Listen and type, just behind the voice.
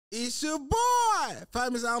It's your boy,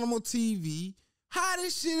 FamousAnimalTv.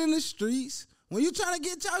 Hottest shit in the streets. When you trying to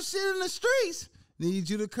get y'all shit in the streets, need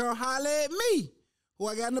you to come holler at me. Who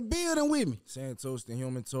I got in the building with me? Santos, the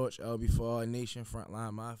Human Torch, LB for Our Nation,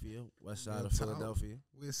 Frontline Mafia, West Side of Philadelphia.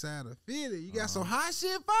 West Side of Philly. You got some hot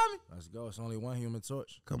shit for me? Let's go. It's only one Human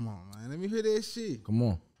Torch. Come on, man. Let me hear that shit. Come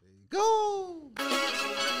on. There you go.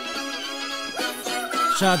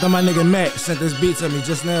 Shout out to my nigga Mac. Sent this beat to me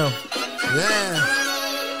just now. Yeah.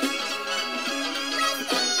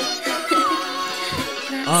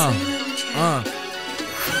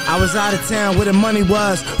 I was out of town where the money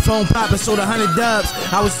was. Phone poppin', sold 100 dubs.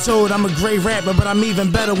 I was told I'm a great rapper, but I'm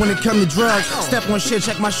even better when it come to drugs. Step on shit,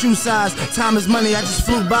 check my shoe size. Time is money, I just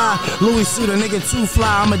flew by. Louis suit, a nigga too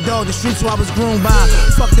fly. I'm a dog, the streets where I was groomed by.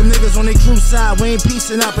 Fuck them niggas on their crew side. We ain't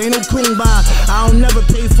piecing up, ain't no kumbaya. I don't never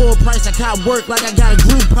pay full price. I cop work like I got a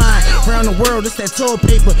Groupon. Around the world, it's that toilet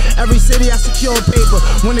paper. Every city I secure paper.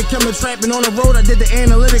 When it come to trapping on the road, I did the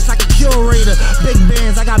analytics like a curator. Big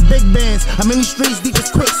bands, I got big bands. I'm in these streets deep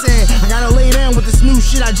as quicksand. I gotta lay down with this new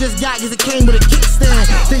shit I just got, cause it came with a kickstand.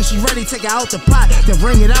 Think she ready, take her out the pot, then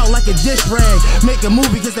bring it out like a dish rag. Make a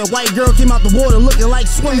movie cause that white girl came out the water looking like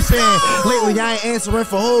swim fan. Lately I ain't answering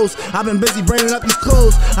for hoes, I've been busy bringing up these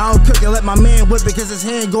clothes. I don't cook and let my man whip it cause his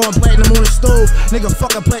hand going platinum on the stove. Nigga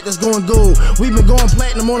fuck a plat that's going gold. We been going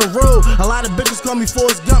platinum on the road. A lot of bitches call me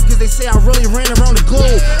Forrest Gump cause they say I really ran around the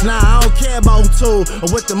globe. Nah, I don't care about who told or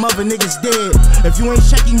what them other niggas did. If you ain't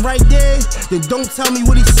checking right there, then don't tell me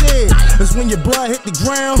what he said. Cause when your blood hit the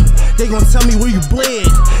ground, they gon' tell me where you bled.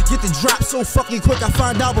 Get the drop so fucking quick, I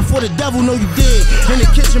find out before the devil know you did. In the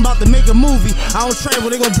kitchen about to make a movie, I don't travel,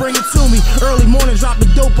 they gon' bring it to me. Early morning, drop the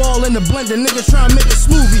dope all in the blender, niggas try to make a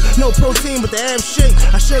smoothie. No protein, but the abs shake,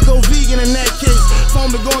 I should go vegan in that case.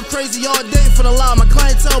 Phone been going crazy all day for the law, my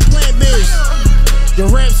clientele plant-based. The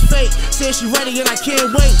rap's fake, say she ready and I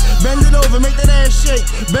can't wait. Bend it over, make that ass shake.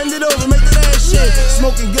 Bend it over, make that ass shake.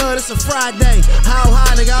 Smoking good, it's a Friday. How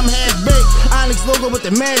high, nigga, I'm half baked. Onyx logo with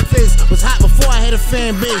the Memphis. Was hot before I had a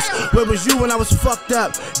fan base. Where was you when I was fucked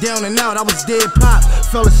up? Down and out, I was dead pop.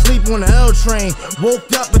 Fell asleep on the L train. Woke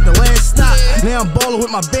up at the last stop. Now I'm ballin' with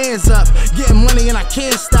my bands up. Getting money and I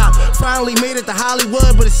can't stop. Finally made it to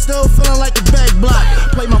Hollywood, but it's still feeling like a back block.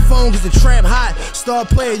 Play my phone cause the trap hot. Star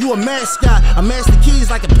player, you a mascot. I master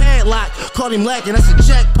keys like a padlock. Caught him lacking, that's a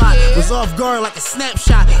jackpot. Was off guard like a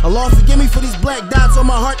snapshot. Allah forgive me for these black dots on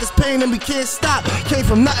my heart that's pain and we can't stop. Came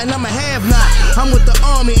from nothing, I'm a have-not. I'm with the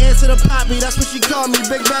army, answer the poppy, that's what she called me.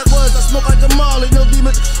 Big backwoods, I smoke like a Marley. No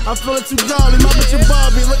demon, I'm feeling too golly. My bitch a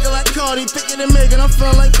Barbie, looking like Cardi. Thicker than Megan, I'm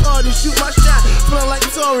feeling like Cardi. Shoot my shot, feeling like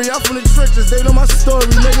Tory. I'm from the trenches, they know my story,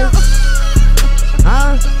 nigga.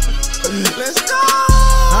 Huh? Let's go!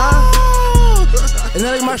 Huh? And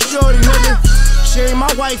that ain't my shorty, nigga. She ain't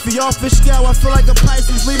my wife, for y'all fish scale. I feel like a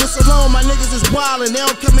Pisces, leave us alone. My niggas is wildin', they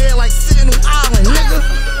don't come here like Sentinel Island,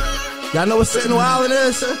 nigga. Y'all know what Sentinel Island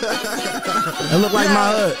is? It look like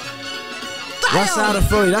my hood. West Side of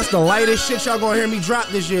Philly. That's the lightest shit y'all gonna hear me drop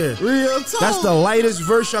this year. Real talk. That's the lightest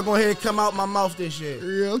verse y'all gonna hear come out my mouth this year.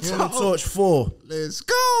 Real talk. Human Torch 4. Let's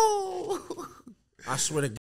go. I swear to God.